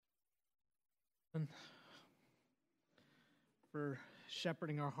And for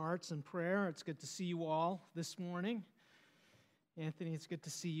shepherding our hearts in prayer. It's good to see you all this morning. Anthony, it's good to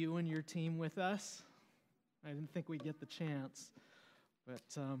see you and your team with us. I didn't think we'd get the chance. But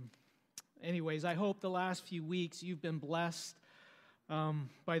anyways, I hope the last few weeks you've been blessed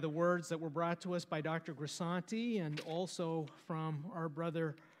by the words that were brought to us by Dr. Grisanti and also from our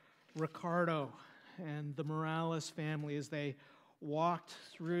brother Ricardo and the Morales family as they walked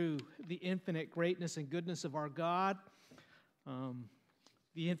through the infinite greatness and goodness of our God,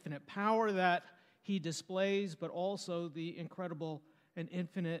 the infinite power that He displays, but also the incredible and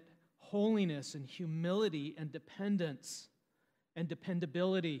infinite holiness and humility and dependence and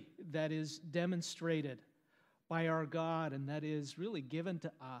dependability that is demonstrated by our God and that is really given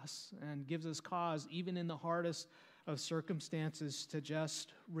to us and gives us cause, even in the hardest of circumstances, to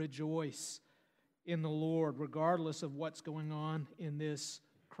just rejoice in the Lord, regardless of what's going on in this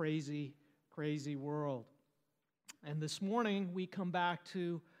crazy, crazy world. And this morning, we come back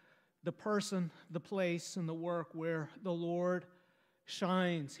to the person, the place, and the work where the Lord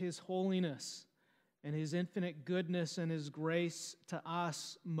shines His holiness and His infinite goodness and His grace to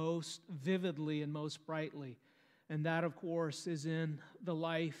us most vividly and most brightly. And that, of course, is in the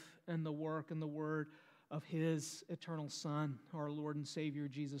life and the work and the word of His eternal Son, our Lord and Savior,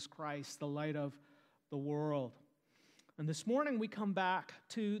 Jesus Christ, the light of the world. And this morning we come back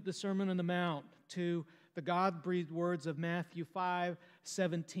to the Sermon on the Mount, to the God-breathed words of Matthew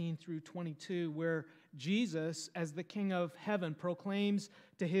 5:17 through 22, where Jesus, as the King of Heaven, proclaims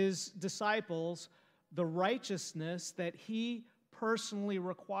to His disciples the righteousness that He personally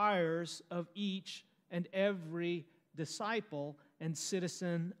requires of each and every disciple and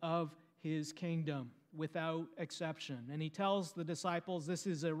citizen of His kingdom, without exception. And He tells the disciples this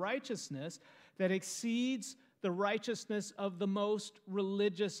is a righteousness that exceeds the righteousness of the most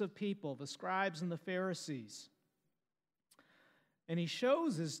religious of people, the scribes and the Pharisees. And He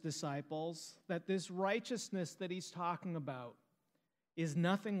shows His disciples that this righteousness that He's talking about is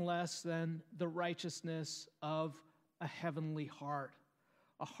nothing less than the righteousness of a heavenly heart,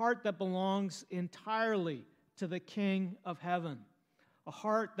 a heart that belongs entirely to the King of Heaven, a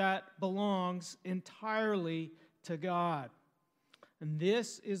heart that belongs entirely to God. And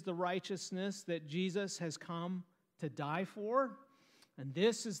this is the righteousness that Jesus has come to die for, and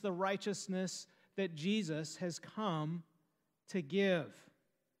this is the righteousness that Jesus has come to give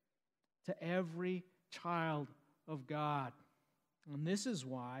to every child of God. And this is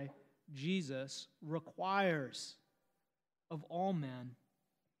why Jesus requires of all men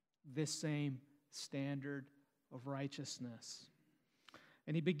this same standard of righteousness.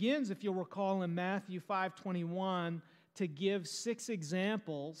 And He begins, if you'll recall, in Matthew 5:21 to give 6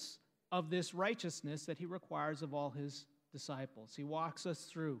 examples of this righteousness that He requires of all His disciples. He walks us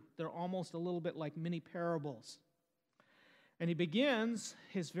through. They're almost a little bit like mini parables. And He begins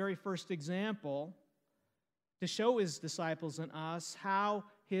His very first example to show His disciples and us how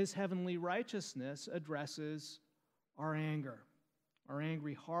His heavenly righteousness addresses our anger, our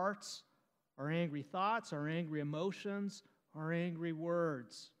angry hearts, our angry thoughts, our angry emotions, our angry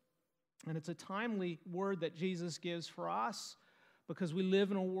words. And it's a timely word that Jesus gives for us because we live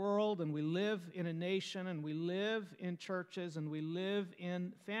in a world and we live in a nation and we live in churches and we live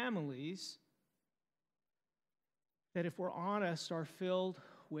in families that, if we're honest, are filled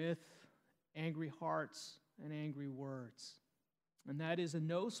with angry hearts and angry words. And that is in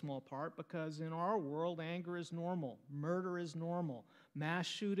no small part because in our world, anger is normal, murder is normal, mass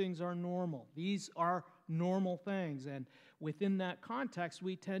shootings are normal. These are normal things. And within that context,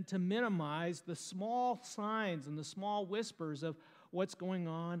 we tend to minimize the small signs and the small whispers of what's going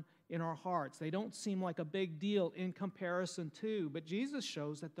on in our hearts. They don't seem like a big deal in comparison to, but Jesus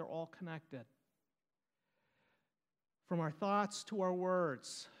shows that they're all connected. From our thoughts to our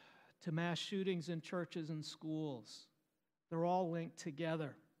words, to mass shootings in churches and schools, they're all linked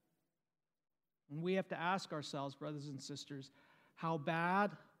together. And we have to ask ourselves, brothers and sisters, how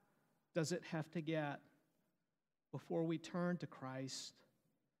bad does it have to get before we turn to Christ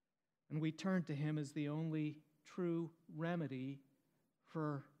and we turn to Him as the only true remedy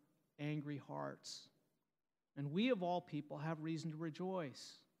for angry hearts? And we, of all people, have reason to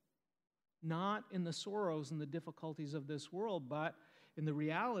rejoice, not in the sorrows and the difficulties of this world, but in the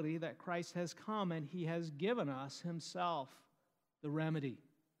reality that Christ has come and He has given us Himself the remedy.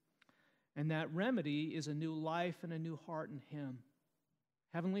 And that remedy is a new life and a new heart in Him.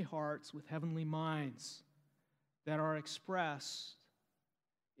 Heavenly hearts with heavenly minds that are expressed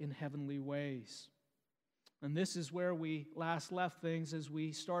in heavenly ways. And this is where we last left things as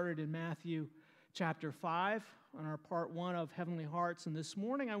we started in Matthew chapter 5, on our part 1 of Heavenly Hearts. And this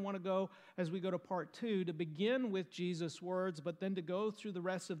morning I want to go, as we go to part 2, to begin with Jesus' words, but then to go through the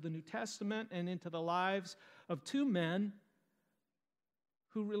rest of the New Testament and into the lives of 2 men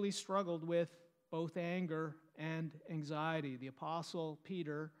who really struggled with both anger and anxiety, the Apostle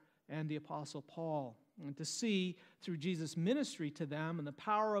Peter and the Apostle Paul. And to see through Jesus' ministry to them and the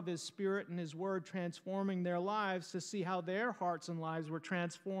power of His Spirit and His Word transforming their lives, to see how their hearts and lives were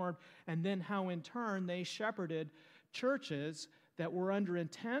transformed, and then how in turn they shepherded churches that were under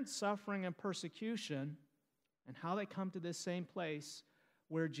intense suffering and persecution, and how they come to this same place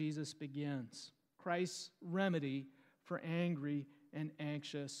where Jesus begins. Christ's remedy for angry and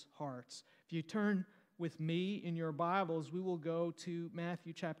anxious hearts. If you turn with me in your Bibles, we will go to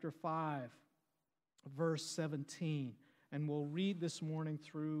Matthew chapter 5. Verse 17, and we'll read this morning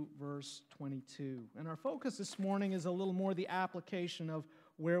through verse 22. And our focus this morning is a little more the application of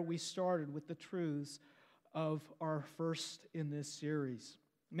where we started with the truths of our first in this series.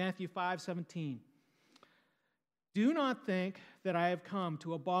 Matthew 5:17. Do not think that I have come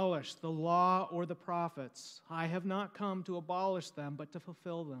to abolish the law or the prophets. I have not come to abolish them, but to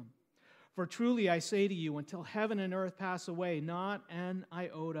fulfill them. For truly I say to you, until heaven and earth pass away, not an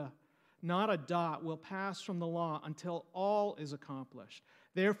iota, not a dot will pass from the law until all is accomplished.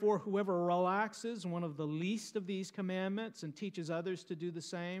 Therefore, whoever relaxes one of the least of these commandments and teaches others to do the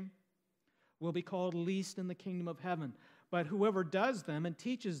same will be called least in the kingdom of heaven. But whoever does them and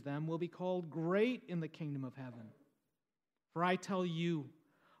teaches them will be called great in the kingdom of heaven. For I tell you,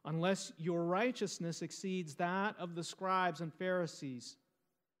 unless your righteousness exceeds that of the scribes and Pharisees,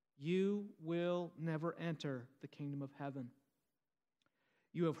 you will never enter the kingdom of heaven.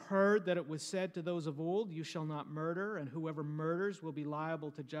 You have heard that it was said to those of old, you shall not murder, and whoever murders will be liable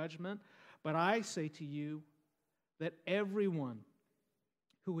to judgment. But I say to you that everyone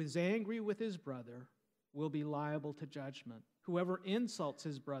who is angry with his brother will be liable to judgment. Whoever insults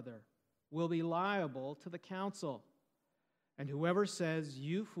his brother will be liable to the council. And whoever says,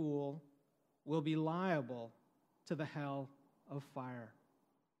 you fool, will be liable to the hell of fire.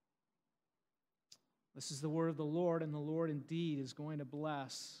 This is the word of the Lord, and the Lord indeed is going to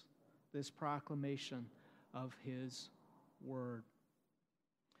bless this proclamation of His word.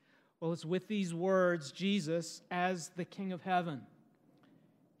 Well, it's with these words, Jesus, as the King of heaven,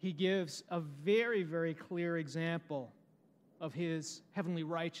 He gives a very, very clear example of His heavenly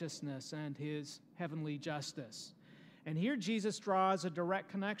righteousness and His heavenly justice. And here Jesus draws a direct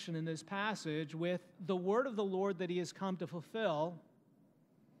connection in this passage with the word of the Lord that He has come to fulfill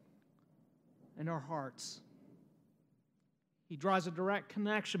in our hearts. He draws a direct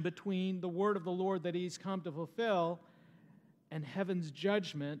connection between the word of the Lord that He's come to fulfill and heaven's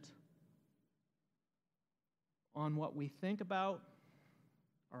judgment on what we think about,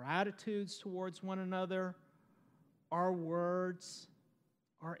 our attitudes towards one another, our words,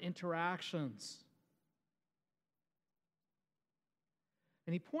 our interactions.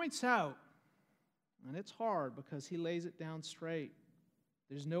 And He points out, and it's hard because He lays it down straight,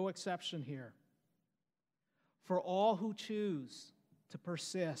 there's no exception here. For all who choose to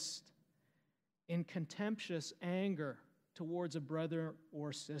persist in contemptuous anger towards a brother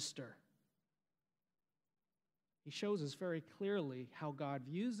or sister, He shows us very clearly how God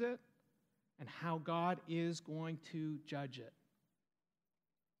views it and how God is going to judge it.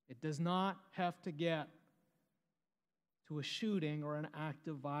 It does not have to get to a shooting or an act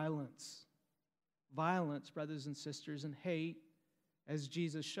of violence. Violence, brothers and sisters, and hate, as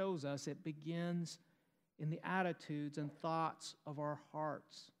Jesus shows us, it begins in the attitudes and thoughts of our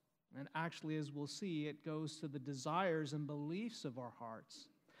hearts. And actually, as we'll see, it goes to the desires and beliefs of our hearts.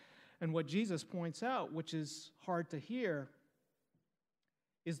 And what Jesus points out, which is hard to hear,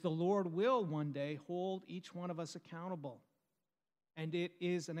 is the Lord will one day hold each one of us accountable. And it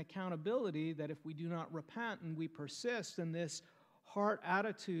is an accountability that if we do not repent and we persist in this heart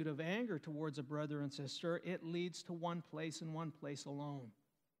attitude of anger towards a brother and sister, it leads to one place and one place alone.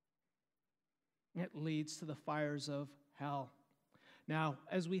 It leads to the fires of hell. Now,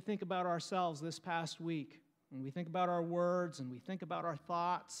 as we think about ourselves this past week, and we think about our words, and we think about our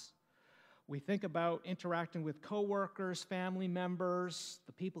thoughts, we think about interacting with coworkers, family members,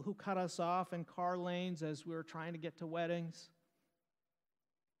 the people who cut us off in car lanes as we were trying to get to weddings.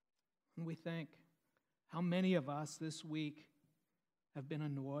 And we think, how many of us this week have been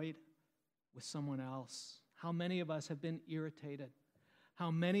annoyed with someone else? How many of us have been irritated?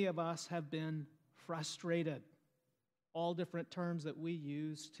 How many of us have been frustrated? All different terms that we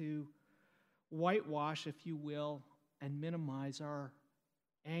use to whitewash, if you will, and minimize our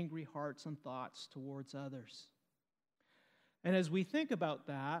angry hearts and thoughts towards others. And as we think about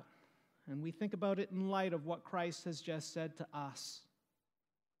that, and we think about it in light of what Christ has just said to us,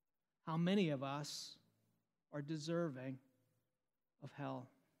 how many of us are deserving of hell?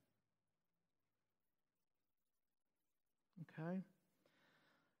 Okay?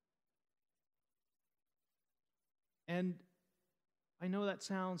 And I know that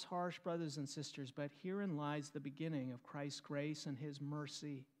sounds harsh, brothers and sisters, but herein lies the beginning of Christ's grace and His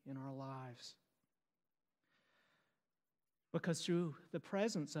mercy in our lives. Because through the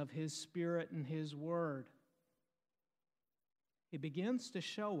presence of His Spirit and His Word, He begins to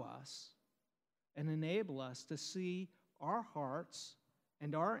show us and enable us to see our hearts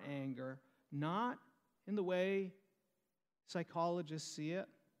and our anger not in the way psychologists see it,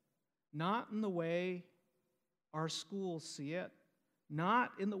 not in the way our schools see it,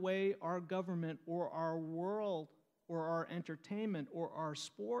 not in the way our government or our world or our entertainment or our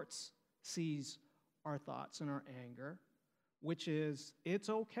sports sees our thoughts and our anger, which is, it's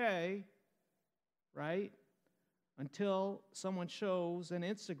okay, right, until someone shows an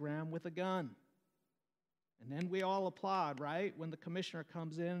Instagram with a gun. And then we all applaud, right, when the commissioner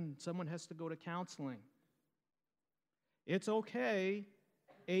comes in and someone has to go to counseling. It's okay,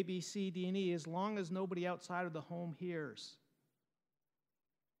 A, B, C, D, and E, as long as nobody outside of the home hears.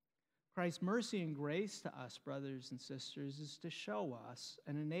 Christ's mercy and grace to us, brothers and sisters, is to show us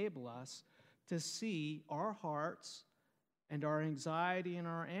and enable us to see our hearts and our anxiety and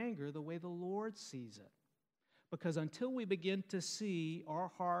our anger the way the Lord sees it. Because until we begin to see our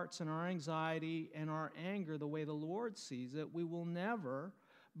hearts and our anxiety and our anger the way the Lord sees it, we will never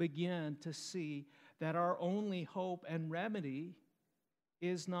begin to see that our only hope and remedy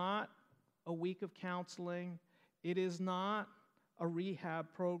is not a week of counseling. It is not a rehab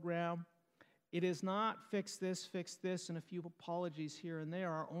program. It is not fix this, and a few apologies here and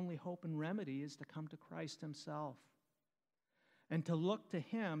there. Our only hope and remedy is to come to Christ Himself and to look to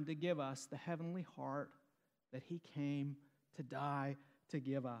Him to give us the heavenly heart that He came to die to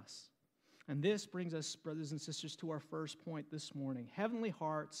give us. And this brings us, brothers and sisters, to our first point this morning. Heavenly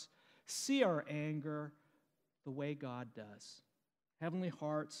hearts see our anger the way God does. Heavenly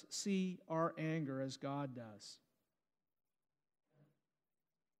hearts see our anger as God does.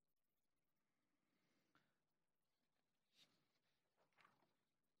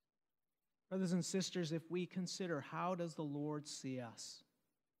 Brothers and sisters, if we consider how does the Lord see us?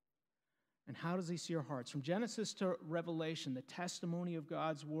 And how does He see our hearts? From Genesis to Revelation, the testimony of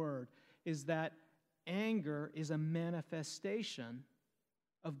God's Word is that anger is a manifestation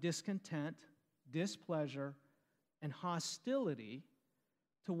of discontent, displeasure, and hostility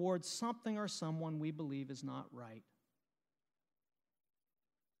towards something or someone we believe is not right.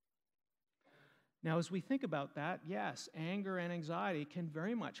 Now, as we think about that, yes, anger and anxiety can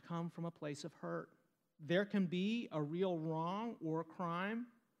very much come from a place of hurt. There can be a real wrong or a crime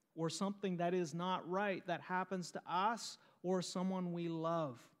or something that is not right that happens to us or someone we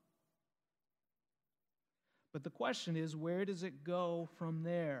love. But the question is, where does it go from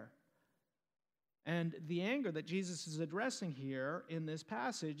there? And the anger that Jesus is addressing here in this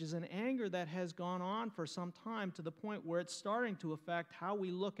passage is an anger that has gone on for some time to the point where it's starting to affect how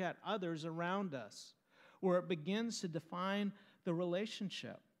we look at others around us, where it begins to define the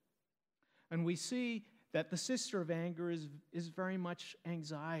relationship. And we see that the sister of anger is very much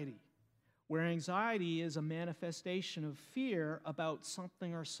anxiety, where anxiety is a manifestation of fear about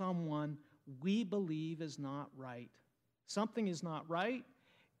something or someone we believe is not right. Something is not right.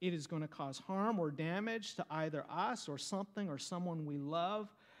 It is going to cause harm or damage to either us or something or someone we love.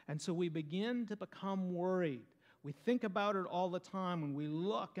 And so we begin to become worried. We think about it all the time, and we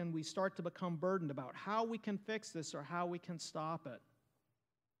look and we start to become burdened about how we can fix this or how we can stop it.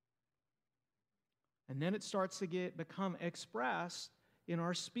 And then it starts to become expressed in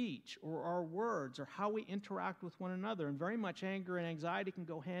our speech or our words or how we interact with one another. And very much anger and anxiety can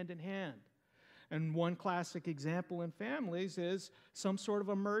go hand in hand. And one classic example in families is some sort of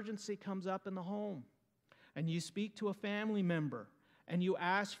emergency comes up in the home. And you speak to a family member and you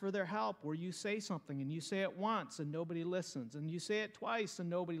ask for their help, or you say something and you say it once and nobody listens. And you say it twice and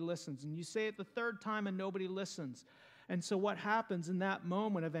nobody listens. And you say it the third time and nobody listens. And so what happens in that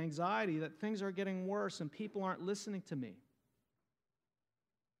moment of anxiety, that things are getting worse and people aren't listening to me?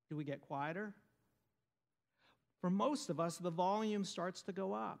 Do we get quieter? For most of us, the volume starts to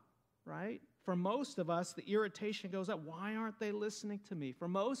go up, right? For most of us, the irritation goes up. Why aren't they listening to me? For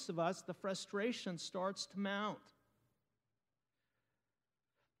most of us, the frustration starts to mount.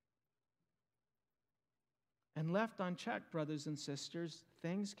 And left unchecked, brothers and sisters,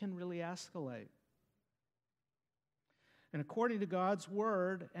 things can really escalate. And according to God's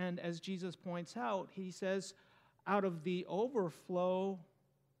word, and as Jesus points out, He says, out of the overflow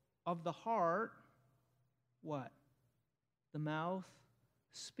of the heart, what? The mouth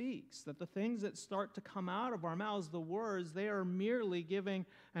speaks. That the things that start to come out of our mouths, the words, they are merely giving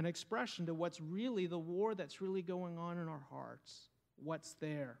an expression to what's really the war that's really going on in our hearts. What's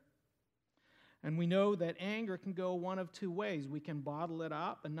there? And we know that anger can go one of two ways. We can bottle it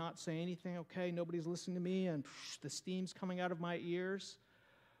up and not say anything. Okay, nobody's listening to me, and the steam's coming out of my ears.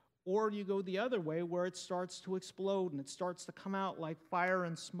 Or you go the other way where it starts to explode and it starts to come out like fire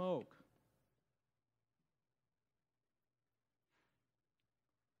and smoke.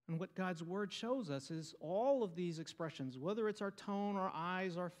 And what God's Word shows us is all of these expressions, whether it's our tone, our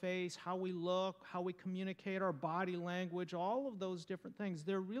eyes, our face, how we look, how we communicate, our body language, all of those different things,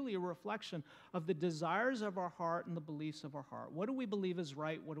 they're really a reflection of the desires of our heart and the beliefs of our heart. What do we believe is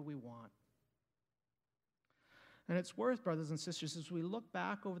right? What do we want? And it's worth, brothers and sisters, as we look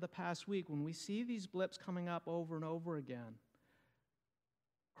back over the past week, when we see these blips coming up over and over again,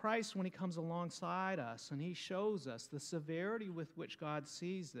 Christ, when he comes alongside us and he shows us the severity with which God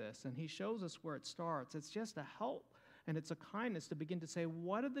sees this, and he shows us where it starts, it's just a help and it's a kindness to begin to say,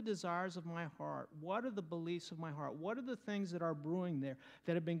 what are the desires of my heart? What are the beliefs of my heart? What are the things that are brewing there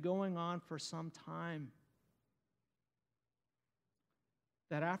that have been going on for some time?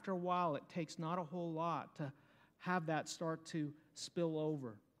 That after a while, it takes not a whole lot to have that start to spill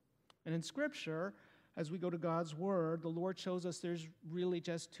over. And in Scripture, as we go to God's Word, the Lord shows us there's really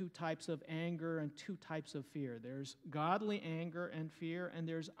just two types of anger and two types of fear. There's godly anger and fear, and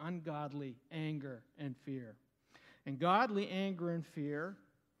there's ungodly anger and fear. And godly anger and fear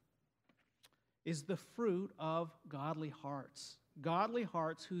is the fruit of godly hearts. Godly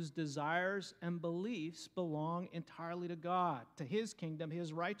hearts whose desires and beliefs belong entirely to God, to His kingdom,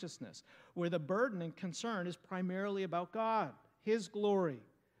 His righteousness, where the burden and concern is primarily about God, His glory,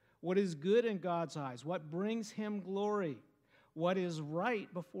 what is good in God's eyes, what brings Him glory, what is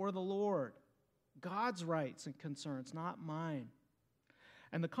right before the Lord, God's rights and concerns, not mine.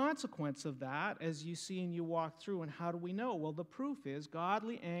 And the consequence of that, as you see and you walk through, and how do we know? Well, the proof is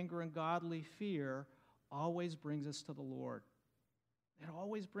godly anger and godly fear always brings us to the Lord. It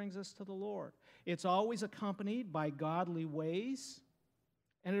always brings us to the Lord. It's always accompanied by godly ways,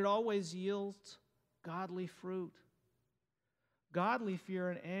 and it always yields godly fruit. Godly fear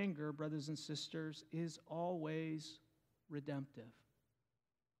and anger, brothers and sisters, is always redemptive.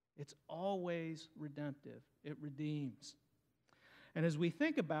 It's always redemptive. It redeems. And as we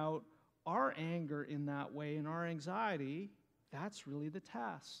think about our anger in that way and our anxiety, that's really the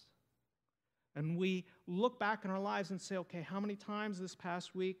test. And we look back in our lives and say, okay, how many times this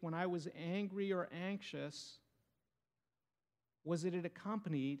past week when I was angry or anxious, was it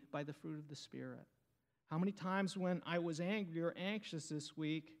accompanied by the fruit of the Spirit? How many times when I was angry or anxious this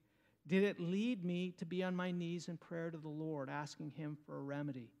week, did it lead me to be on my knees in prayer to the Lord, asking Him for a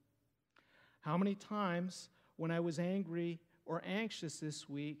remedy? How many times when I was angry or anxious this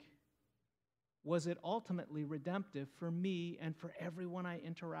week, was it ultimately redemptive for me and for everyone I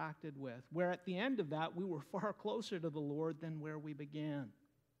interacted with, where at the end of that, we were far closer to the Lord than where we began?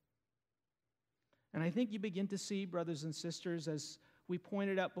 And I think you begin to see, brothers and sisters, as we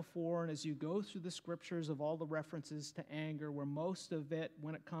pointed out before, and as you go through the Scriptures of all the references to anger, where most of it,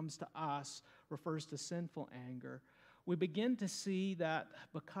 when it comes to us, refers to sinful anger, we begin to see that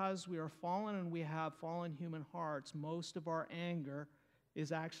because we are fallen and we have fallen human hearts, most of our anger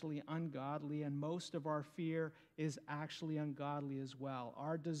is actually ungodly, and most of our fear is actually ungodly as well.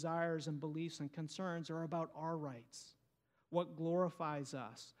 Our desires and beliefs and concerns are about our rights, what glorifies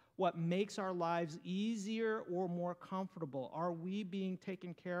us, what makes our lives easier or more comfortable. Are we being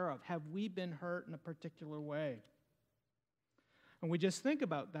taken care of? Have we been hurt in a particular way? And we just think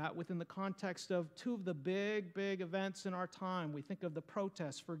about that within the context of two of the big events in our time. We think of the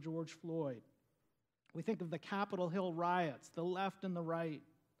protests for George Floyd. We think of the Capitol Hill riots, the left and the right.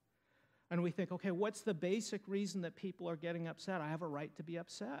 And we think, okay, what's the basic reason that people are getting upset? I have a right to be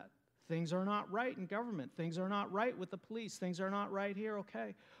upset. Things are not right in government. Things are not right with the police. Things are not right here,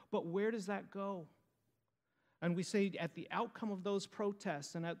 okay. But where does that go? And we say at the outcome of those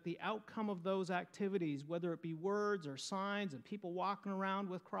protests and at the outcome of those activities, whether it be words or signs and people walking around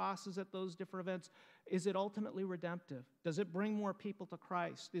with crosses at those different events, is it ultimately redemptive? Does it bring more people to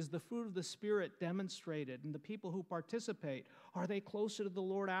Christ? Is the fruit of the Spirit demonstrated? And the people who participate, are they closer to the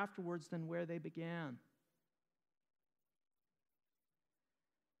Lord afterwards than where they began?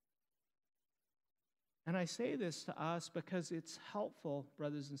 And I say this to us because it's helpful,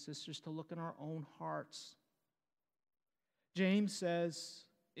 brothers and sisters, to look in our own hearts. James says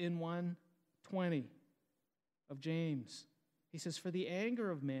in 1:20 of James, he says, "For the anger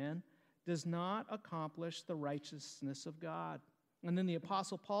of man does not accomplish the righteousness of God." And then the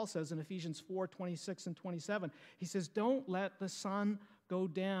Apostle Paul says in Ephesians 4:26 and 27, he says, don't let the sun go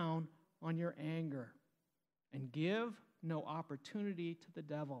down on your anger, and give no opportunity to the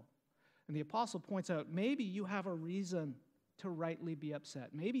devil. And the apostle points out, maybe you have a reason to rightly be upset.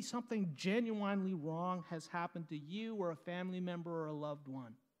 Maybe something genuinely wrong has happened to you or a family member or a loved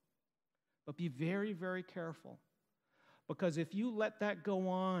one. But be very, very careful. Because if you let that go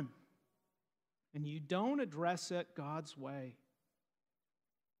on and you don't address it God's way,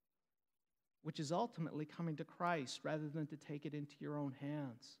 which is ultimately coming to Christ rather than to take it into your own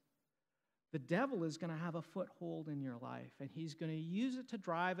hands, the devil is going to have a foothold in your life, and he's going to use it to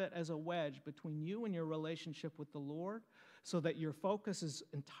drive it as a wedge between you and your relationship with the Lord, so that your focus is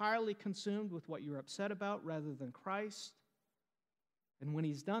entirely consumed with what you're upset about rather than Christ. And when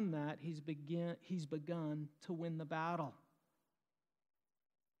he's done that, he's begun to win the battle.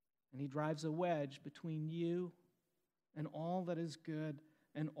 And he drives a wedge between you and all that is good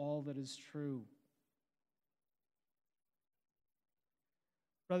and all that is true.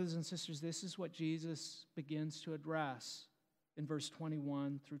 Brothers and sisters, this is what Jesus begins to address in verse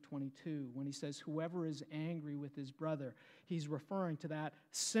 21 through 22 when he says, whoever is angry with his brother. He's referring to that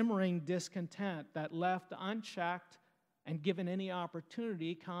simmering discontent that left unchecked and given any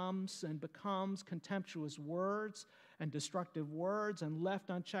opportunity comes and becomes contemptuous words and destructive words, and left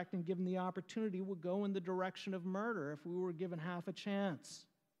unchecked and given the opportunity would go in the direction of murder if we were given half a chance.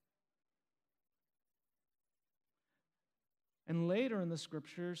 And later in the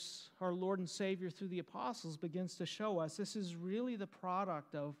scriptures, our Lord and Savior through the apostles begins to show us this is really the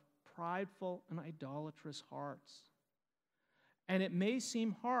product of prideful and idolatrous hearts. And it may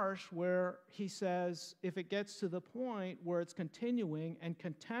seem harsh where he says, if it gets to the point where it's continuing and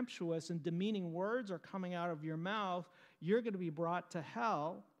contemptuous and demeaning words are coming out of your mouth, you're going to be brought to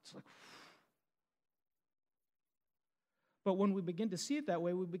hell. It's like, but when we begin to see it that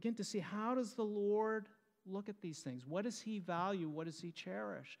way, we begin to see, how does the Lord look at these things? What does he value? What does he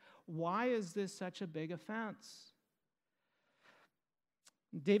cherish? Why is this such a big offense?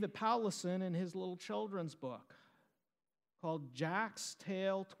 David Powlison, in his little children's book called Jack's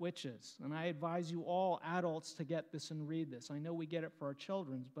Tail Twitches, and I advise you all adults to get this and read this. I know we get it for our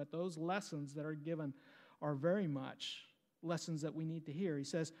children, but those lessons that are given are very much lessons that we need to hear. He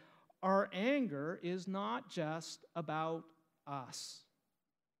says, our anger is not just about us.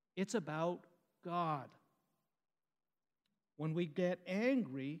 It's about God. When we get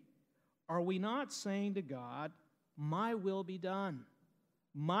angry, are we not saying to God, my will be done,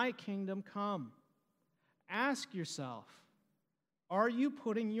 my kingdom come? Ask yourself, are you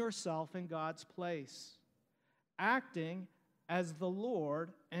putting yourself in God's place, acting as the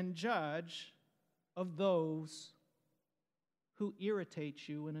Lord and judge of those who irritate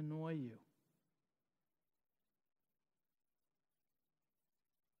you and annoy you?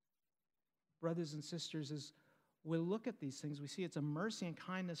 Brothers and sisters, as we look at these things, we see it's a mercy and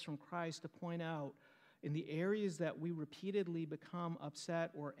kindness from Christ to point out in the areas that we repeatedly become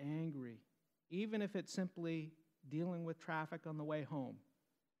upset or angry, even if it's simply dealing with traffic on the way home.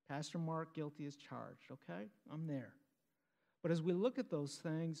 Pastor Mark, guilty as charged, okay? I'm there. But as we look at those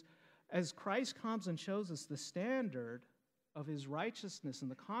things, as Christ comes and shows us the standard of his righteousness and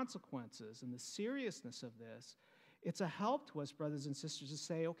the consequences and the seriousness of this, it's a help to us, brothers and sisters, to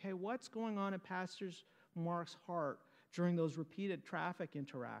say, okay, what's going on in Pastor Mark's heart during those repeated traffic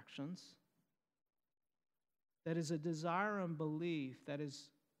interactions that is a desire and belief that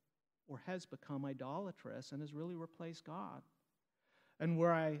is or has become idolatrous and has really replaced God? And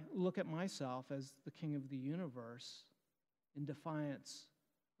where I look at myself as the king of the universe in defiance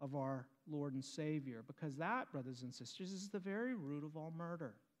of our Lord and Savior, because that, brothers and sisters, is the very root of all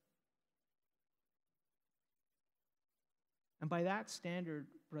murder. And by that standard,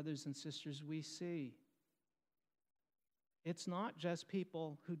 brothers and sisters, we see it's not just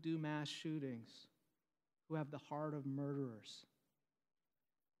people who do mass shootings who have the heart of murderers.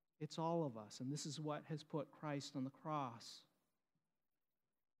 It's all of us, and this is what has put Christ on the cross.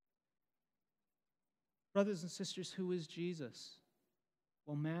 Brothers and sisters, who is Jesus?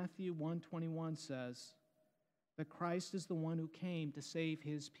 Well, Matthew 1:21 says that Christ is the one who came to save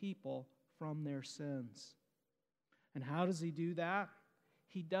his people from their sins. And how does he do that?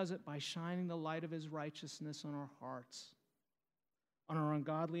 He does it by shining the light of his righteousness on our hearts, on our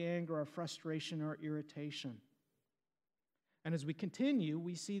ungodly anger, our frustration, our irritation. And as we continue,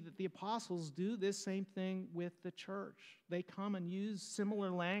 we see that the apostles do this same thing with the church. They come and use similar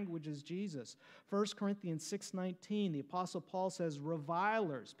language as Jesus. 1 Corinthians 6:19, the apostle Paul says,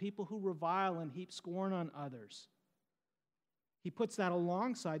 revilers, people who revile and heap scorn on others. He puts that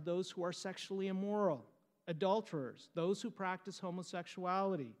alongside those who are sexually immoral, adulterers, those who practice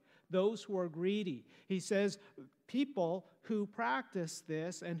homosexuality, those who are greedy. He says people who practice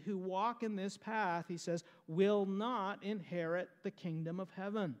this and who walk in this path, he says, will not inherit the kingdom of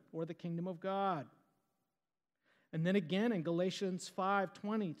heaven or the kingdom of God. And then again in Galatians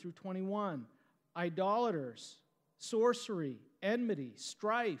 5:20 through 21, idolaters, sorcery, enmity,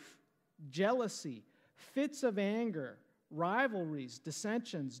 strife, jealousy, fits of anger, rivalries,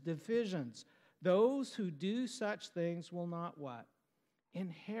 dissensions, divisions. Those who do such things will not what?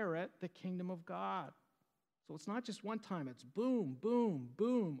 Inherit the kingdom of God. So it's not just one time. It's boom, boom,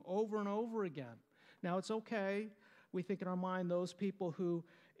 boom, over and over again. Now it's okay. We think in our mind those people who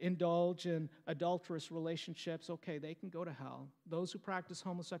indulge in adulterous relationships, okay, they can go to hell. Those who practice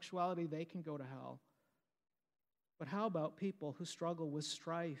homosexuality, they can go to hell. But how about people who struggle with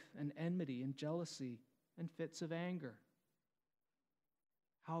strife and enmity and jealousy and fits of anger?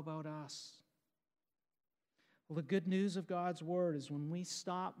 How about us? Well, the good news of God's word is when we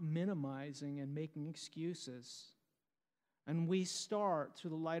stop minimizing and making excuses, and we start, through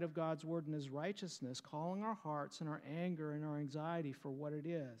the light of God's word and his righteousness, calling our hearts and our anger and our anxiety for what it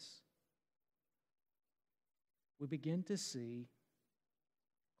is, we begin to see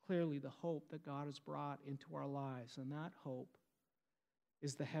clearly the hope that God has brought into our lives. And that hope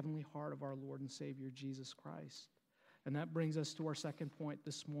is the heavenly heart of our Lord and Savior, Jesus Christ. And that brings us to our second point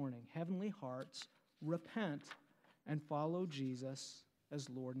this morning. Heavenly hearts repent and follow Jesus as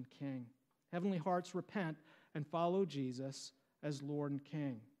Lord and King. Heavenly hearts repent and follow Jesus as Lord and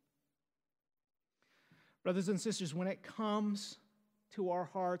King. Brothers and sisters, when it comes to our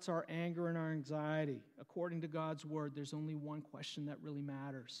hearts, our anger, and our anxiety, according to God's word, there's only one question that really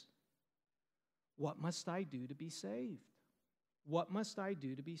matters. What must I do to be saved? What must I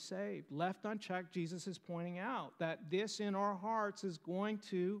do to be saved? Left unchecked, Jesus is pointing out that this in our hearts is going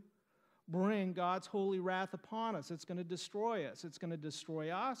to bring God's holy wrath upon us. It's going to destroy us. It's going to destroy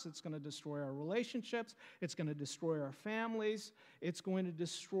us. It's going to destroy our relationships. It's going to destroy our families. It's going to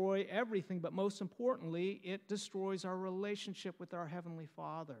destroy everything. But most importantly, it destroys our relationship with our Heavenly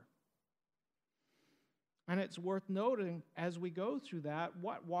Father. And it's worth noting as we go through that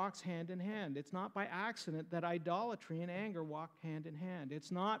what walks hand in hand. It's not by accident that idolatry and anger walk hand in hand.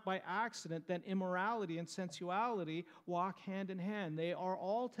 It's not by accident that immorality and sensuality walk hand in hand. They are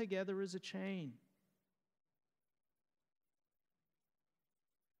all together as a chain.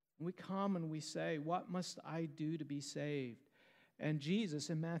 We come and we say, what must I do to be saved? And Jesus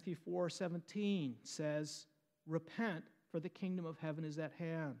in Matthew 4:17 says, repent, for the kingdom of heaven is at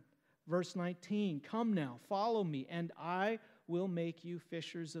hand. Verse 19, come now, follow me, and I will make you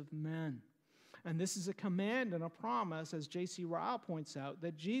fishers of men. And this is a command and a promise, as J.C. Ryle points out,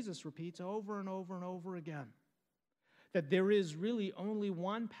 that Jesus repeats over and over and over again. That there is really only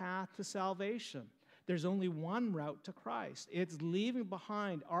one path to salvation. There's only one route to Christ. It's leaving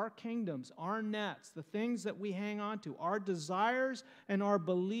behind our kingdoms, our nets, the things that we hang on to, our desires and our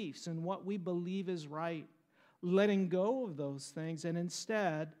beliefs and what we believe is right. Letting go of those things and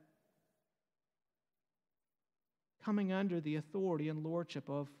instead coming under the authority and lordship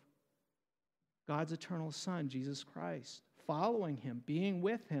of God's eternal Son, Jesus Christ, following him, being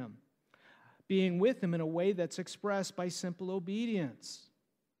with him in a way that's expressed by simple obedience.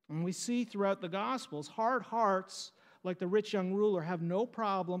 And we see throughout the Gospels, hard hearts, like the rich young ruler, have no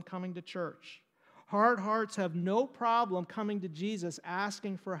problem coming to church. Hard hearts have no problem coming to Jesus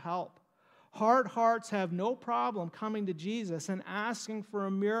asking for help. Hard hearts have no problem coming to Jesus and asking for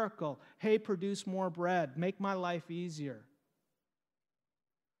a miracle. Hey, produce more bread. Make my life easier.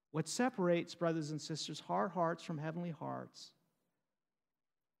 What separates, brothers and sisters, hard hearts from heavenly hearts,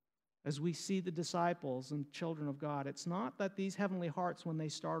 as we see the disciples and children of God, it's not that these heavenly hearts, when they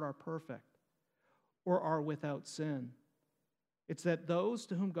start, are perfect or are without sin. It's that those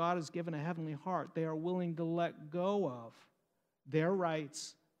to whom God has given a heavenly heart, they are willing to let go of their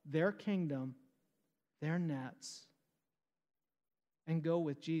rights, their kingdom, their nets, and go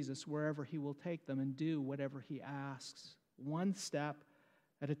with Jesus wherever he will take them and do whatever he asks, one step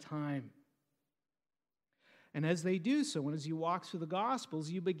at a time. And as they do so, and as you walk through the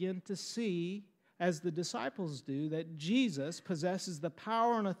Gospels, you begin to see, as the disciples do, that Jesus possesses the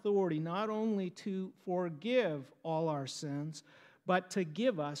power and authority not only to forgive all our sins, but to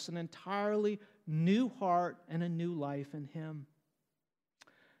give us an entirely new heart and a new life in him.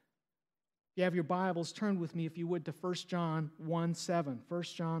 If you have your Bibles, turn with me, if you would, to 1 John 1:7. 1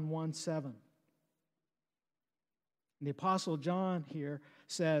 John 1:7. The Apostle John here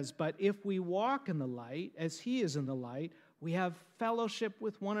says, but if we walk in the light, as he is in the light, we have fellowship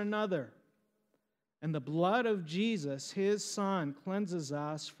with one another. And the blood of Jesus, his Son, cleanses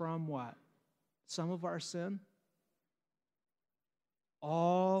us from what? some of our sin?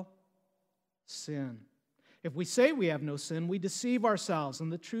 All sin. If we say we have no sin, we deceive ourselves,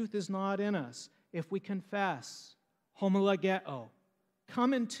 and the truth is not in us. If we confess, homologeo,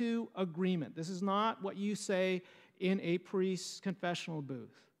 come into agreement. This is not what you say in a priest's confessional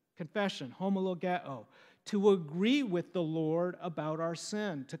booth. Confession, homologeo, to agree with the Lord about our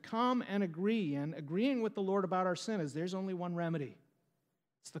sin, to come and agree. And agreeing with the Lord about our sin is there's only one remedy.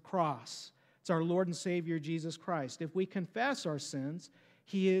 It's the cross. It's our Lord and Savior, Jesus Christ. If we confess our sins,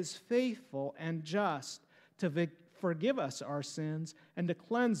 He is faithful and just to forgive us our sins and to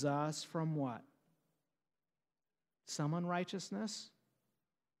cleanse us from what? Some unrighteousness?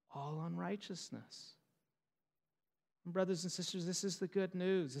 All unrighteousness. And brothers and sisters, this is the good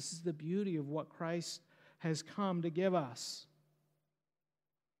news. This is the beauty of what Christ has come to give us.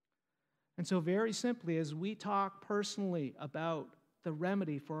 And so very simply, as we talk personally about the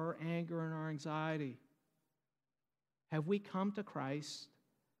remedy for our anger and our anxiety, have we come to Christ?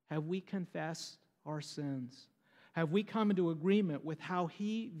 Have we confessed our sins? Have we come into agreement with how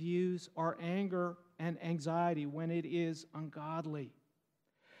He views our anger and anxiety when it is ungodly?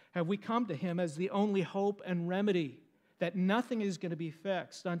 Have we come to Him as the only hope and remedy, that nothing is going to be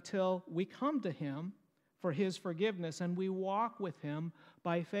fixed until we come to Him for His forgiveness and we walk with Him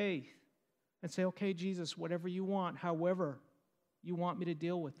by faith and say, okay, Jesus, whatever you want, however you want me to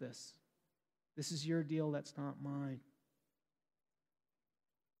deal with this. This is your deal, that's not mine.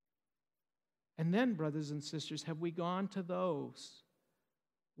 And then, brothers and sisters, have we gone to those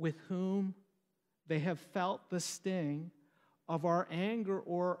with whom they have felt the sting of our anger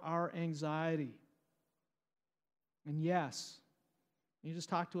or our anxiety? And yes, you just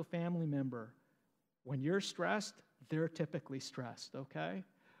talk to a family member. When you're stressed, they're typically stressed, okay?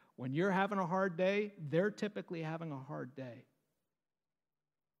 When you're having a hard day, they're typically having a hard day.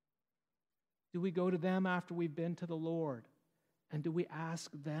 Do we go to them after we've been to the Lord? And do we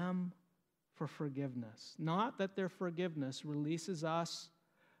ask them for forgiveness? Not that their forgiveness releases us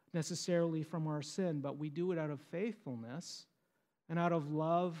necessarily from our sin, but we do it out of faithfulness and out of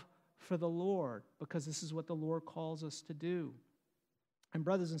love for the Lord, because this is what the Lord calls us to do. And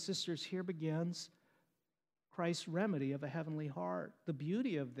brothers and sisters, here begins Christ's remedy of a heavenly heart. The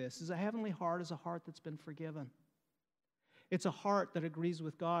beauty of this is a heavenly heart is a heart that's been forgiven. It's a heart that agrees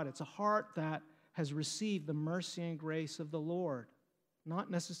with God. It's a heart that has received the mercy and grace of the Lord. Not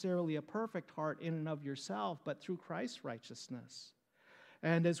necessarily a perfect heart in and of yourself, but through Christ's righteousness.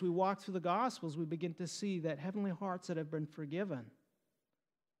 And as we walk through the Gospels, we begin to see that heavenly hearts that have been forgiven,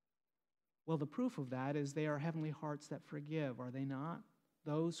 well, the proof of that is they are heavenly hearts that forgive, are they not?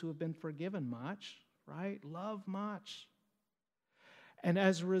 Those who have been forgiven much, right? Love much. And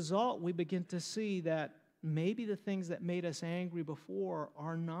as a result, we begin to see that maybe the things that made us angry before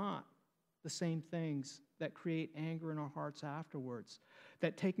are not the same things that create anger in our hearts afterwards.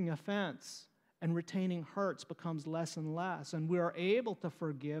 That taking offense and retaining hurts becomes less and less, and we are able to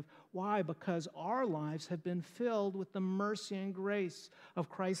forgive. Why? Because our lives have been filled with the mercy and grace of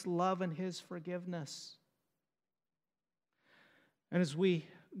Christ's love and His forgiveness. And as we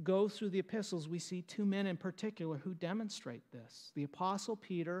go through the epistles, we see two men in particular who demonstrate this: the Apostle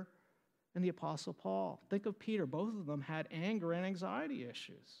Peter and the Apostle Paul. Think of Peter. Both of them had anger and anxiety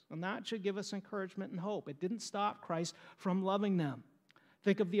issues, and that should give us encouragement and hope. It didn't stop Christ from loving them.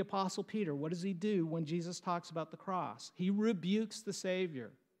 Think of the Apostle Peter. What does he do when Jesus talks about the cross? He rebukes the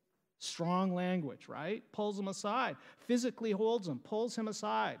Savior. Strong language, right? Pulls him aside, physically holds him, pulls him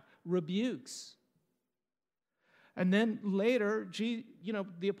aside, rebukes. And then later,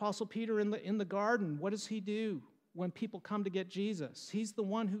 the Apostle Peter in the garden, what does he do when people come to get Jesus? He's the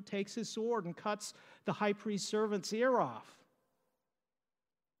one who takes his sword and cuts the high priest's servant's ear off.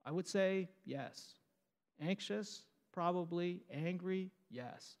 I would say yes. Anxious? Probably. Angry?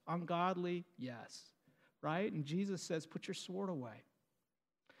 Yes. Ungodly? Yes. Right? And Jesus says, put your sword away.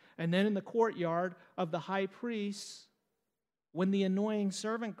 And then in the courtyard of the high priest, when the annoying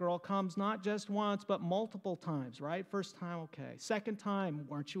servant girl comes not just once, but multiple times, right? First time, okay. Second time,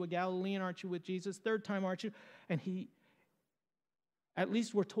 aren't you a Galilean? Aren't you with Jesus? Third time, aren't you? And at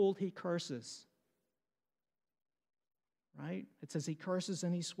least we're told he curses. Right? It says he curses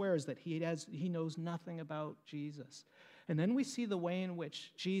and he swears that he knows nothing about Jesus. And then we see the way in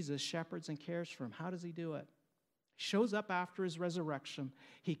which Jesus shepherds and cares for him. How does he do it? He shows up after his resurrection.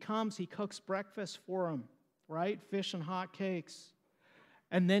 He comes, he cooks breakfast for him, right? Fish and hot cakes.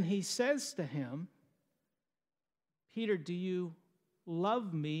 And then he says to him, Peter, do you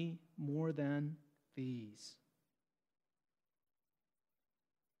love me more than these?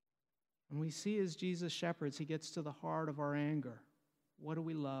 And we see as Jesus shepherds, he gets to the heart of our anger. What do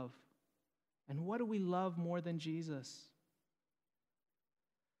we love? And what do we love more than Jesus?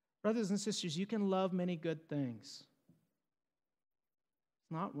 Brothers and sisters, you can love many good things.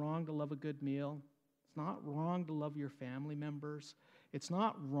 It's not wrong to love a good meal. It's not wrong to love your family members. It's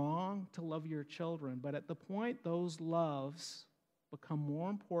not wrong to love your children. But at the point those loves become more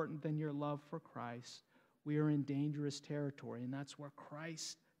important than your love for Christ, we are in dangerous territory. And that's where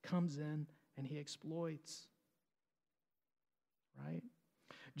Christ comes in and he exploits. Right?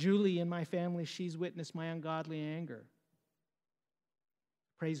 Julie in my family, she's witnessed my ungodly anger.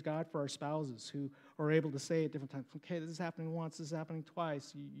 Praise God for our spouses who are able to say at different times, okay, this is happening once, this is happening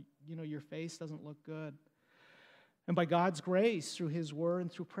twice. You know, your face doesn't look good. And by God's grace, through his word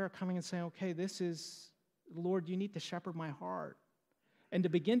and through prayer, coming and saying, okay, this is, Lord, you need to shepherd my heart. And to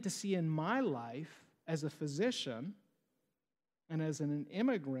begin to see in my life as a physician and as an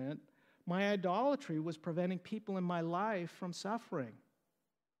immigrant, my idolatry was preventing people in my life from suffering.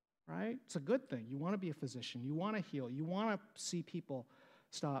 Right? It's a good thing. You want to be a physician. You want to heal. You want to see people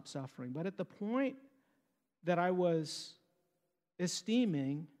stop suffering. But at the point that I was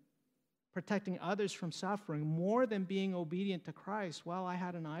esteeming protecting others from suffering more than being obedient to Christ, well, I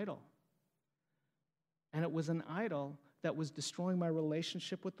had an idol. And it was an idol that was destroying my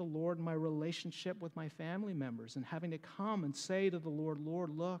relationship with the Lord and my relationship with my family members, and having to come and say to the Lord, Lord,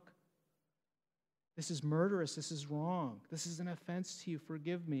 look, this is murderous, this is wrong, this is an offense to you,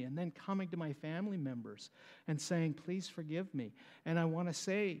 forgive me. And then coming to my family members and saying, please forgive me. And I want to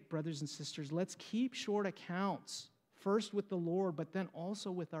say, brothers and sisters, let's keep short accounts, first with the Lord, but then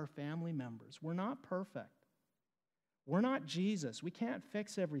also with our family members. We're not perfect. We're not Jesus. We can't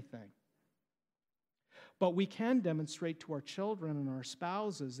fix everything. But we can demonstrate to our children and our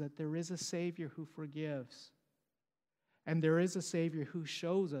spouses that there is a Savior who forgives. And there is a Savior who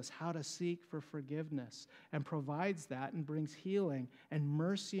shows us how to seek for forgiveness and provides that and brings healing and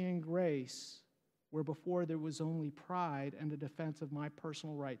mercy and grace where before there was only pride and a defense of my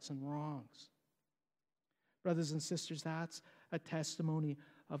personal rights and wrongs. Brothers and sisters, that's a testimony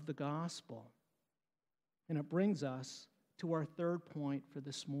of the gospel. And it brings us to our third point for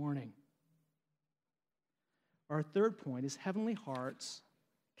this morning. Our third point is heavenly hearts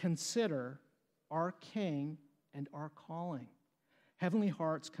consider our King and our calling. Heavenly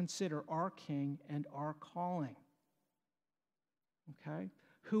hearts consider our King and our calling. Okay?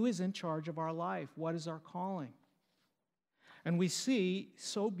 Who is in charge of our life? What is our calling? And we see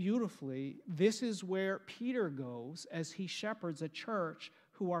so beautifully, this is where Peter goes as he shepherds a church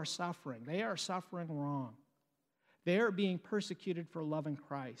who are suffering. They are suffering wrong. They are being persecuted for loving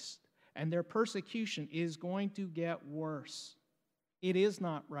Christ. And their persecution is going to get worse. It is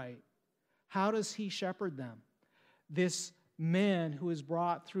not right. How does he shepherd them? This man who is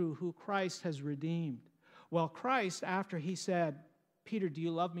brought through, who Christ has redeemed. Well, Christ, after he said, Peter, do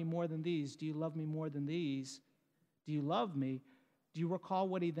you love me more than these? Do you love me more than these? Do you love me? Do you recall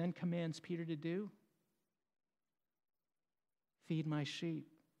what he then commands Peter to do? Feed my sheep.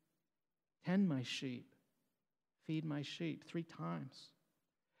 Tend my sheep. Feed my sheep 3 times.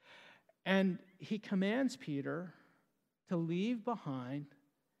 And he commands Peter to leave behind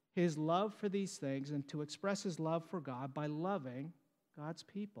his love for these things and to express his love for God by loving God's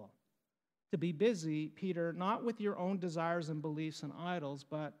people. To be busy, Peter, not with your own desires and beliefs and idols,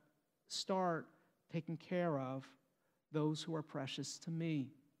 but start taking care of those who are precious to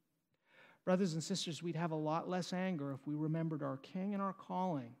me. Brothers and sisters, we'd have a lot less anger if we remembered our King and our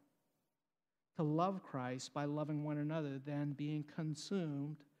calling to love Christ by loving one another than being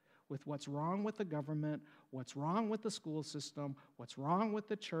consumed with what's wrong with the government, what's wrong with the school system, what's wrong with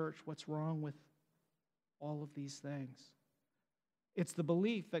the church, what's wrong with all of these things. It's the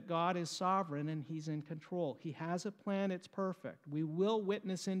belief that God is sovereign and he's in control. He has a plan, it's perfect. We will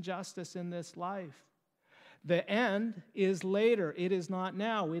witness injustice in this life. The end is later. It is not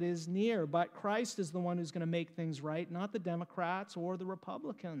now. It is near. But Christ is the one who's going to make things right, not the Democrats or the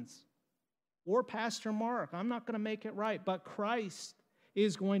Republicans or Pastor Mark. I'm not going to make it right, but Christ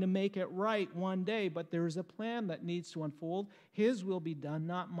is going to make it right one day, but there is a plan that needs to unfold. His will be done,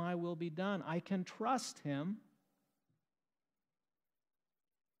 not my will be done. I can trust him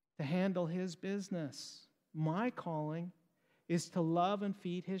to handle his business. My calling is to love and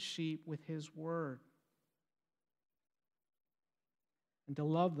feed his sheep with his word and to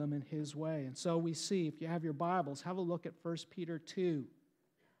love them in his way. And so we see, if you have your Bibles, have a look at 1 Peter 2.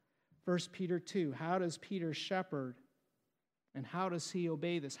 1 Peter 2, how does Peter shepherd? And how does he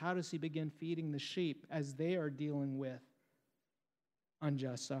obey this? How does he begin feeding the sheep as they are dealing with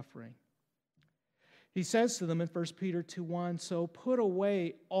unjust suffering? He says to them in 1 Peter 2:1, so put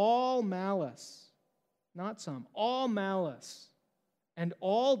away all malice, not some, all malice, and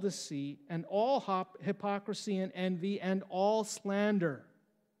all deceit, and all hypocrisy and envy, and all slander.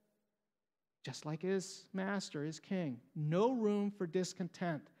 Just like his master, his king. No room for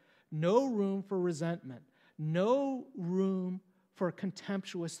discontent, no room for resentment, no room for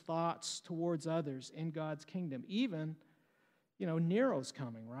contemptuous thoughts towards others in God's kingdom. Even, Nero's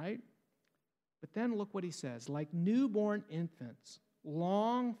coming, right? But then look what he says. Like newborn infants,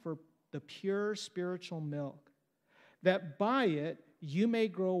 long for the pure spiritual milk, that by it you may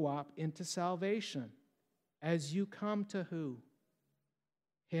grow up into salvation, as you come to who?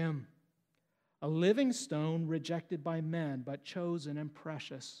 Him. A living stone rejected by men, but chosen and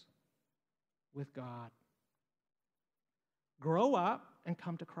precious with God. Grow up and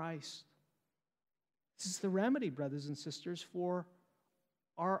come to Christ. This is the remedy, brothers and sisters, for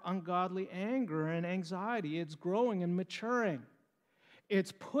our ungodly anger and anxiety. It's growing and maturing.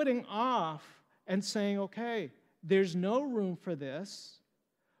 It's putting off and saying, okay, there's no room for this.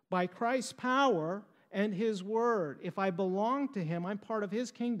 By Christ's power and His word, if I belong to Him, I'm part of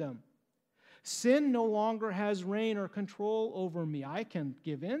His kingdom. Sin no longer has reign or control over me. I can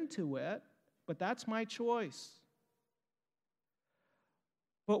give in to it, but that's my choice.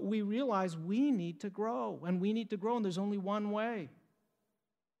 But we realize we need to grow, and there's only one way.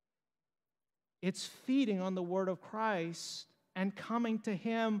 It's feeding on the word of Christ and coming to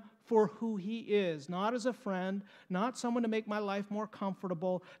Him for who He is, not as a friend, not someone to make my life more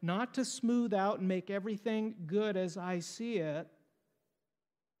comfortable, not to smooth out and make everything good as I see it,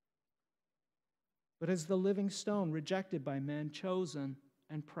 but as the living stone rejected by men, chosen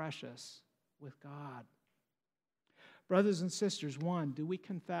and precious with God. Brothers and sisters, one, do we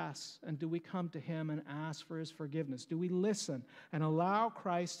confess and do we come to Him and ask for His forgiveness? Do we listen and allow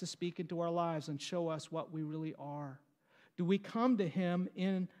Christ to speak into our lives and show us what we really are? Do we come to Him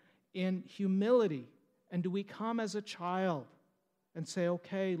in humility? And do we come as a child and say,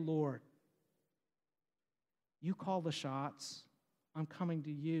 okay, Lord, you call the shots. I'm coming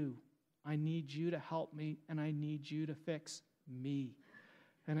to you. I need you to help me, and I need you to fix me.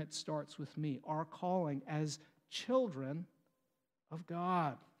 And it starts with me. Our calling as children of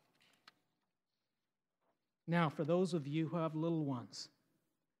God. Now, for those of you who have little ones,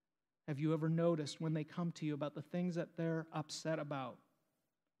 have you ever noticed when they come to you about the things that they're upset about?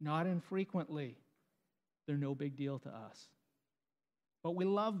 Not infrequently, they're no big deal to us. But we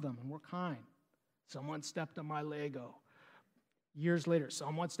love them and we're kind. Someone stepped on my Lego. Years later,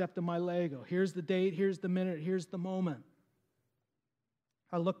 someone stepped on my Lego. Here's the date, here's the minute, here's the moment.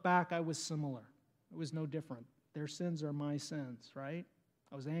 I look back, I was similar. It was no different. Their sins are my sins, right?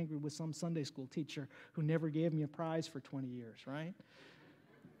 I was angry with some Sunday school teacher who never gave me a prize for 20 years, right?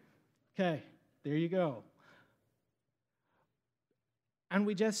 Okay, there you go. And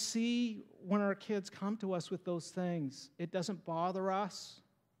we just see when our kids come to us with those things, it doesn't bother us.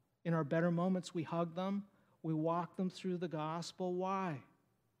 In our better moments, we hug them. We walk them through the gospel. Why?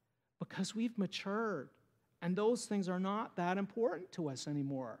 Because we've matured, and those things are not that important to us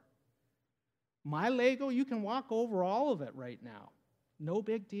anymore. My Lego, you can walk over all of it right now. No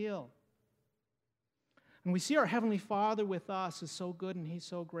big deal. And we see our Heavenly Father with us is so good and He's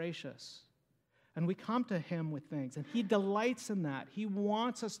so gracious. And we come to Him with things, and He delights in that. He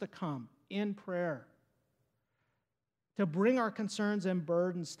wants us to come in prayer, to bring our concerns and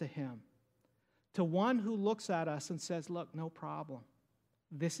burdens to Him, to one who looks at us and says, look, no problem.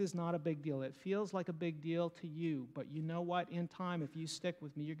 This is not a big deal. It feels like a big deal to you, but you know what? In time, if you stick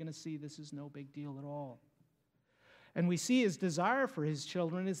with me, you're going to see this is no big deal at all. And we see His desire for His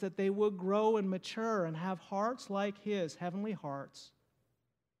children is that they would grow and mature and have hearts like His, heavenly hearts,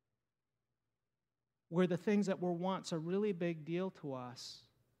 where the things that were once a really big deal to us,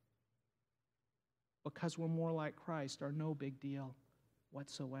 because we're more like Christ, are no big deal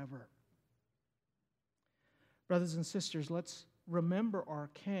whatsoever. Brothers and sisters, let's remember our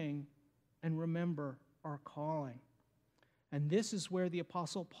King and remember our calling. And this is where the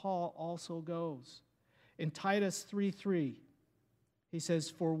Apostle Paul also goes. In Titus 3:3, he says,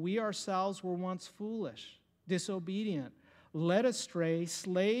 "For we ourselves were once foolish, disobedient, led astray,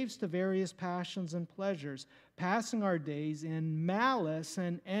 slaves to various passions and pleasures, passing our days in malice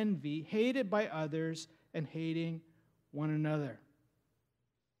and envy, hated by others and hating one another."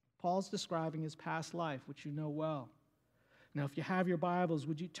 Paul's describing his past life, which you know well. Now, if you have your Bibles,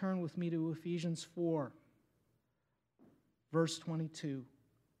 would you turn with me to Ephesians 4, verse 22.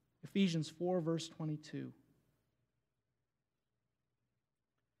 Ephesians 4, verse 22.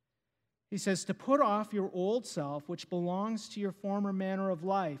 He says, "To put off your old self, which belongs to your former manner of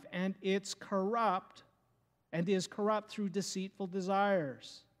life, and is corrupt through deceitful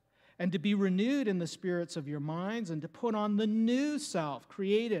desires, and to be renewed in the spirits of your minds, and to put on the new self,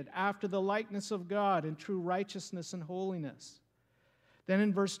 created after the likeness of God in true righteousness and holiness. Then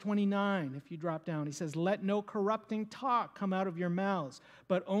in verse 29, if you drop down, he says, let no corrupting talk come out of your mouths,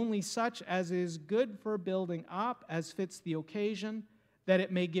 but only such as is good for building up, as fits the occasion, that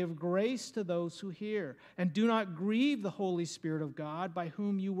it may give grace to those who hear. And do not grieve the Holy Spirit of God, by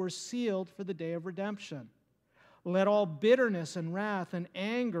whom you were sealed for the day of redemption. Let all bitterness and wrath and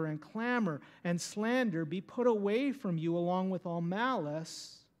anger and clamor and slander be put away from you, along with all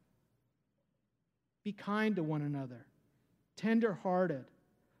malice. Be kind to one another, tender-hearted,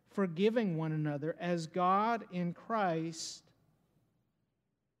 forgiving one another, as God in Christ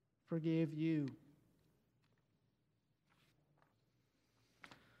forgave you.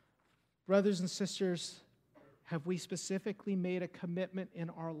 Brothers and sisters, have we specifically made a commitment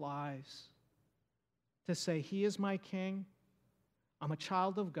in our lives to say, He is my King, I'm a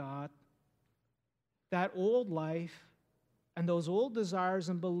child of God? That old life and those old desires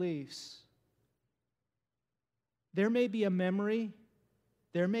and beliefs, there may be a memory,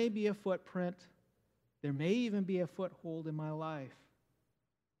 there may be a footprint, there may even be a foothold in my life.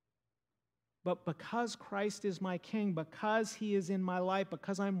 But because Christ is my King, because He is in my life,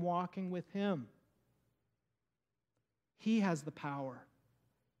 because I'm walking with Him, He has the power,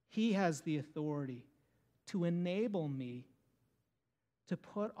 He has the authority to enable me to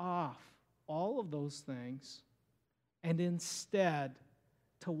put off all of those things and instead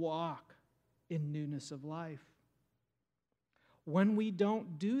to walk in newness of life. When we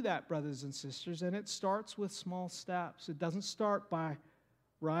don't do that, brothers and sisters, and it starts with small steps. It doesn't start by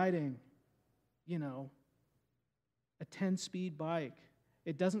riding, a 10-speed bike.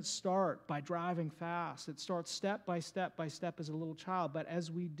 It doesn't start by driving fast. It starts step by step by step as a little child. But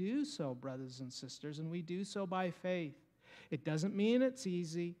as we do so, brothers and sisters, and we do so by faith, it doesn't mean it's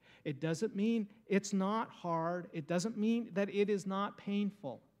easy. It doesn't mean it's not hard. It doesn't mean that it is not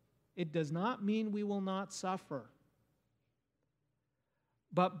painful. It does not mean we will not suffer.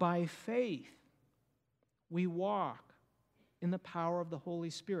 But by faith, we walk in the power of the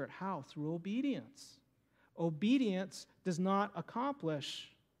Holy Spirit. How? Through obedience. Obedience does not accomplish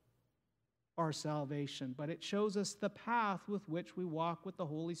our salvation, but it shows us the path with which we walk with the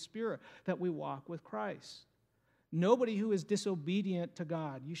Holy Spirit, that we walk with Christ. Nobody who is disobedient to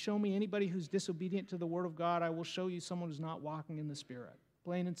God. You show me anybody who's disobedient to the Word of God, I will show you someone who's not walking in the Spirit.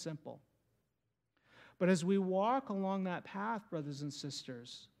 Plain and simple. But as we walk along that path, brothers and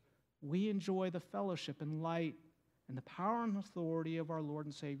sisters, we enjoy the fellowship and light and the power and authority of our Lord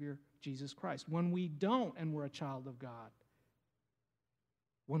and Savior, Jesus Christ. When we don't, and we're a child of God,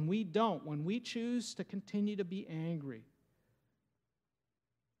 when we choose to continue to be angry,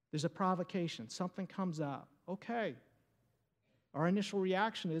 there's a provocation, something comes up. Okay, our initial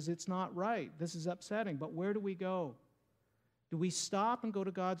reaction is, it's not right, this is upsetting, but where do we go? Do we stop and go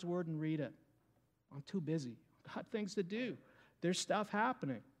to God's Word and read it? I'm too busy. I've got things to do. There's stuff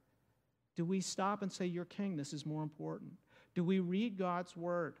happening. Do we stop and say, You're King, this is more important? Do we read God's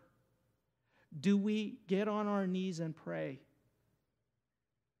Word? Do we get on our knees and pray?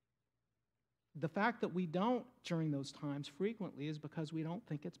 The fact that we don't during those times frequently is because we don't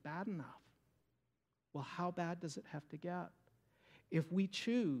think it's bad enough. Well, how bad does it have to get? If we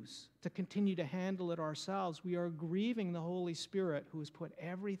choose to continue to handle it ourselves, we are grieving the Holy Spirit, who has put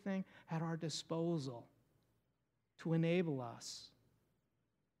everything at our disposal to enable us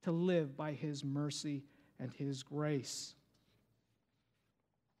to live by His mercy and His grace.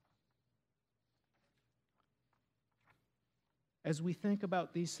 As we think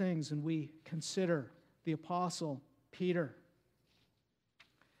about these things and we consider the Apostle Peter,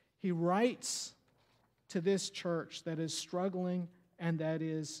 he writes to this church that is struggling and that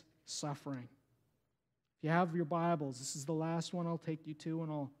is suffering. If you have your Bibles, this is the last one I'll take you to,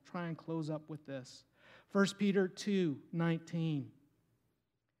 and I'll try and close up with this. 1 Peter 2:19.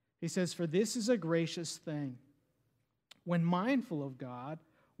 He says, For this is a gracious thing. When mindful of God,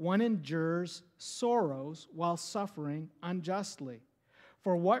 one endures sorrows while suffering unjustly.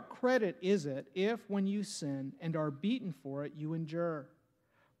 For what credit is it if, when you sin and are beaten for it, you endure?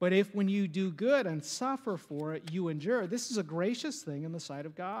 But if when you do good and suffer for it, you endure, this is a gracious thing in the sight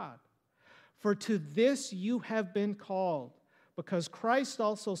of God. For to this you have been called, because Christ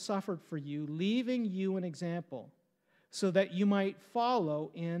also suffered for you, leaving you an example, so that you might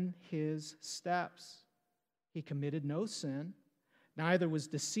follow in His steps. He committed no sin, neither was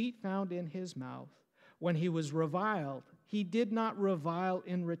deceit found in His mouth. When He was reviled, He did not revile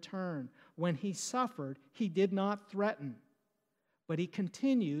in return. When He suffered, He did not threaten, but He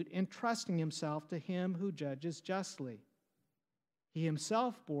continued entrusting Himself to Him who judges justly. He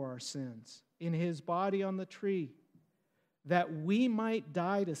himself bore our sins in his body on the tree, that we might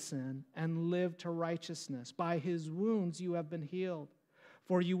die to sin and live to righteousness. By his wounds you have been healed.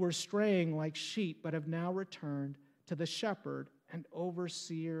 For you were straying like sheep, but have now returned to the shepherd and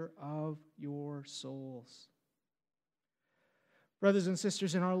overseer of your souls. Brothers and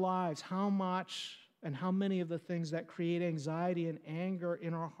sisters, in our lives, how much and how many of the things that create anxiety and anger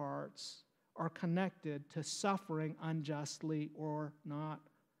in our hearts are connected to suffering unjustly or not,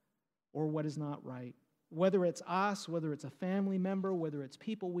 or what is not right? Whether it's us, whether it's a family member, whether it's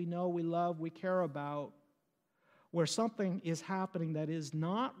people we know, we love, we care about, where something is happening that is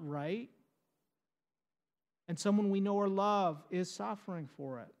not right, and someone we know or love is suffering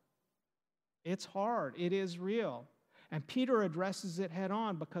for it. It's hard. It is real. And Peter addresses it head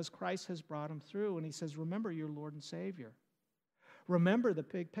on because Christ has brought him through, and he says, remember your Lord and Savior. Remember the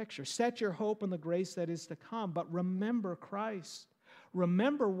big picture. Set your hope in the grace that is to come, but remember Christ.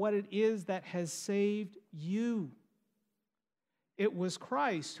 Remember what it is that has saved you. It was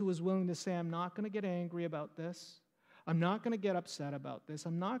Christ who was willing to say, I'm not going to get angry about this. I'm not going to get upset about this.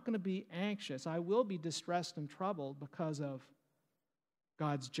 I'm not going to be anxious. I will be distressed and troubled because of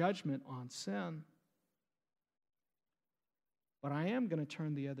God's judgment on sin. But I am going to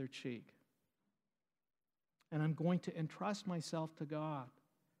turn the other cheek. And I'm going to entrust myself to God.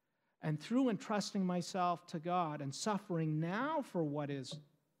 And through entrusting myself to God and suffering now for what is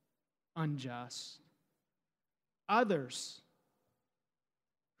unjust, others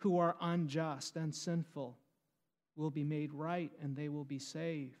who are unjust and sinful will be made right and they will be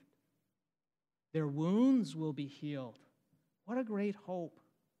saved. Their wounds will be healed. What a great hope.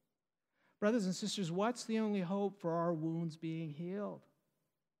 Brothers and sisters, what's the only hope for our wounds being healed?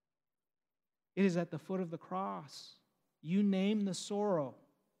 It is at the foot of the cross. You name the sorrow.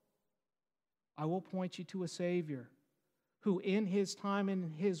 I will point you to a Savior who in his time and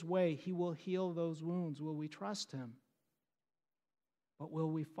in his way, he will heal those wounds. Will we trust him? But will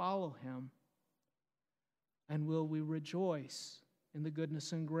we follow him? And will we rejoice in the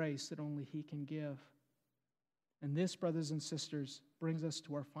goodness and grace that only he can give? And this, brothers and sisters, brings us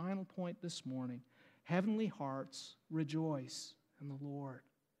to our final point this morning. Heavenly hearts rejoice in the Lord.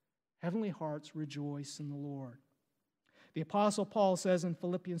 Heavenly hearts rejoice in the Lord. The Apostle Paul says in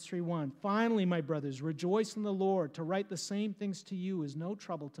Philippians 3:1, finally, my brothers, rejoice in the Lord. To write the same things to you is no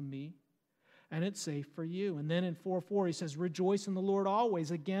trouble to me, and it's safe for you. And then in 4:4 he says, rejoice in the Lord always.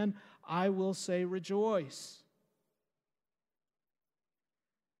 Again, I will say rejoice.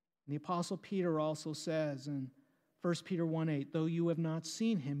 And the Apostle Peter also says in 1 Peter 1:8, though you have not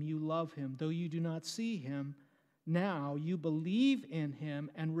seen him, you love him. Though you do not see him, now you believe in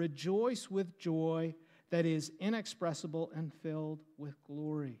him and rejoice with joy that is inexpressible and filled with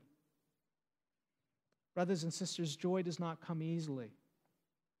glory. Brothers and sisters, joy does not come easily,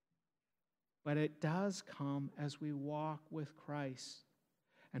 but it does come as we walk with Christ.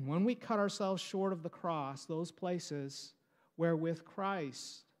 And when we cut ourselves short of the cross, those places where with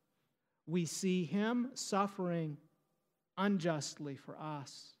Christ we see him suffering unjustly for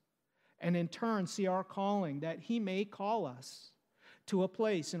us, and in turn see our calling that he may call us to a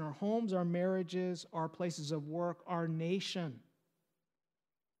place in our homes, our marriages, our places of work, our nation,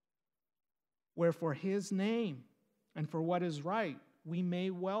 where for his name and for what is right, we may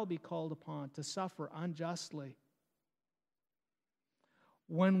well be called upon to suffer unjustly.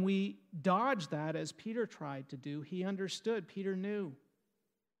 When we dodge that, as Peter tried to do, he understood, Peter knew.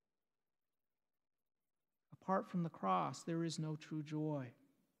 Apart from the cross, there is no true joy,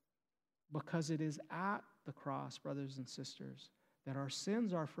 because it is at the cross, brothers and sisters, that our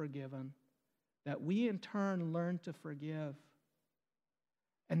sins are forgiven, that we in turn learn to forgive,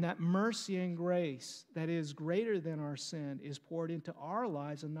 and that mercy and grace that is greater than our sin is poured into our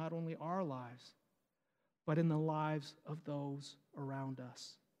lives, and not only our lives, but in the lives of those around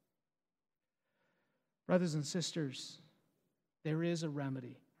us. Brothers and sisters, there is a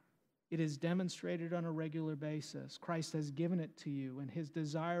remedy. It is demonstrated on a regular basis. Christ has given it to you, and his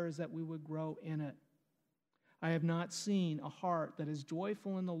desire is that we would grow in it. I have not seen a heart that is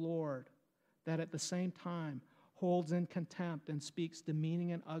joyful in the Lord, that at the same time holds in contempt and speaks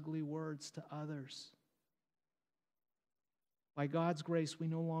demeaning and ugly words to others. By God's grace, we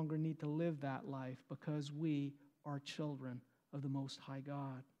no longer need to live that life because we are children of the Most High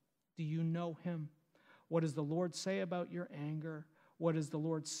God. Do you know him? What does the Lord say about your anger? What does the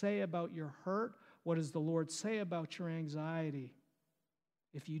Lord say about your hurt? What does the Lord say about your anxiety?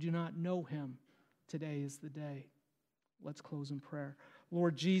 If you do not know him, today is the day. Let's close in prayer.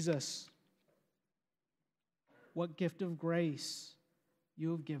 Lord Jesus, what gift of grace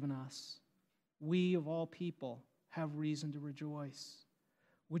you have given us. We, of all people, have reason to rejoice.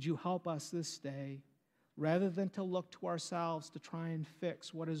 Would you help us this day, rather than to look to ourselves to try and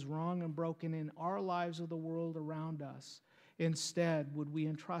fix what is wrong and broken in our lives or the world around us? Instead, would we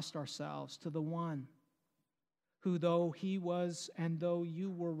entrust ourselves to the one who, though he was and though you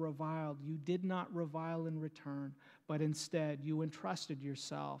were reviled, you did not revile in return, but instead you entrusted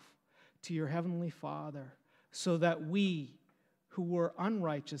yourself to your heavenly Father, so that we who were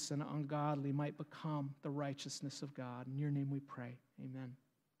unrighteous and ungodly might become the righteousness of God. In your name we pray. Amen.